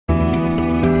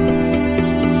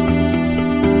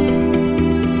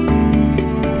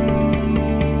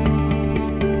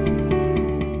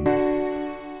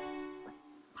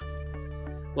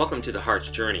Welcome to the Heart's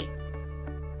Journey.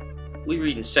 We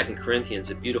read in 2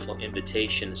 Corinthians a beautiful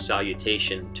invitation,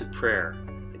 salutation to prayer.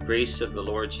 The grace of the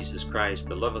Lord Jesus Christ,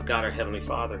 the love of God our Heavenly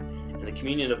Father, and the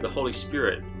communion of the Holy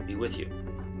Spirit be with you.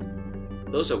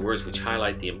 Those are words which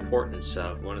highlight the importance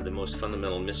of one of the most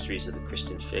fundamental mysteries of the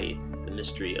Christian faith, the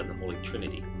mystery of the Holy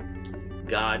Trinity.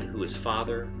 God, who is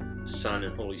Father, Son,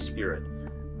 and Holy Spirit,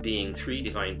 being three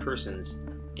divine persons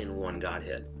in one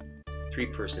Godhead. Three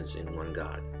persons in one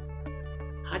God.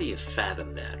 How do you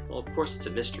fathom that? Well, of course it's a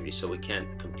mystery, so we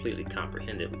can't completely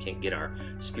comprehend it. We can't get our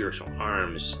spiritual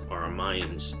arms or our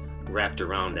minds wrapped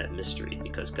around that mystery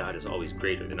because God is always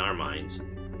greater than our minds.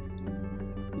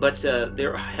 But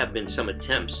there have been some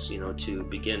attempts, to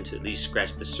begin to at least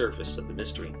scratch the surface of the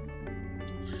mystery.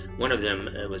 One of them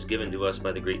was given to us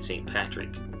by the great St.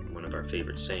 Patrick, one of our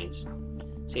favorite saints.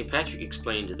 St. Patrick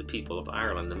explained to the people of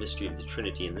Ireland the mystery of the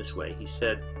Trinity in this way. He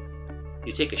said,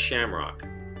 you take a shamrock.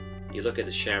 You look at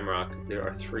the shamrock, there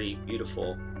are three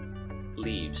beautiful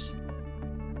leaves,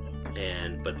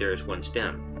 but there is one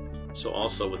stem. So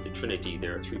also with the Trinity,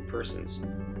 there are three persons,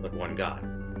 but one God.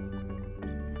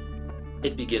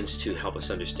 It begins to help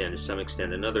us understand to some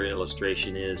extent. Another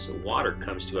illustration is water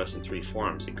comes to us in three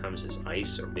forms. It comes as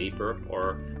ice or vapor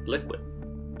or liquid,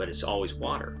 but it's always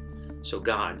water. So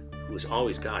God, who is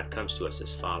always God, comes to us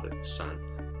as Father, Son,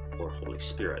 or Holy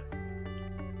Spirit.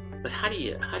 But how do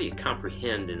you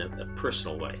comprehend in a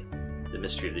personal way the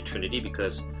mystery of the Trinity?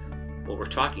 Because what we're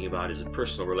talking about is a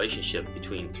personal relationship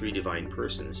between three divine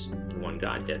persons in one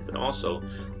Godhead, but also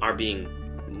our being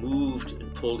moved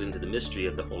and pulled into the mystery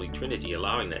of the Holy Trinity,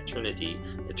 allowing that Trinity,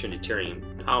 the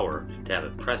Trinitarian power, to have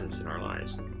a presence in our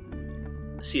lives.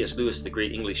 C.S. Lewis, the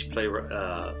great English spiritual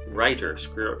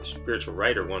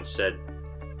writer, once said,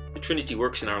 "The Trinity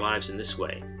works in our lives in this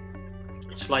way.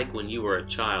 It's like when you were a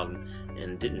child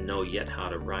and didn't know yet how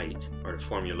to write or to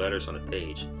form your letters on a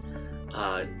page.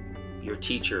 Your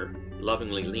teacher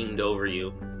lovingly leaned over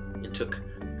you and took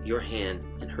your hand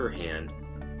in her hand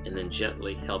and then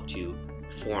gently helped you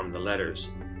form the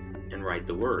letters and write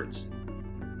the words.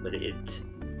 But it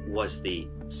was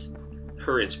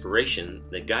her inspiration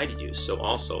that guided you. So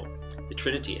also the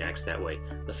Trinity acts that way.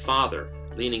 The Father,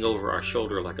 leaning over our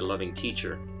shoulder like a loving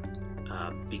teacher,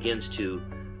 begins to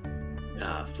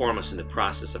form us in the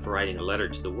process of writing a letter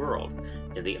to the world.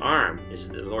 And the arm is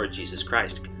the Lord Jesus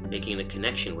Christ making a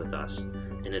connection with us.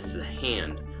 And it's the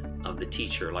hand of the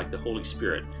teacher, like the Holy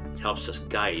Spirit, that helps us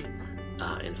guide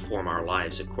and form our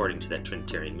lives according to that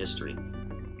Trinitarian mystery.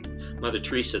 Mother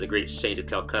Teresa, the great saint of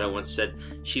Calcutta, once said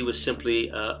she was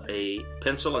simply a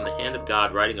pencil in the hand of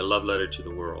God writing a love letter to the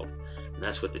world. And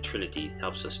that's what the Trinity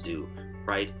helps us do,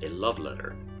 write a love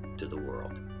letter to the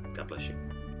world. God bless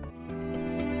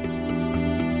you.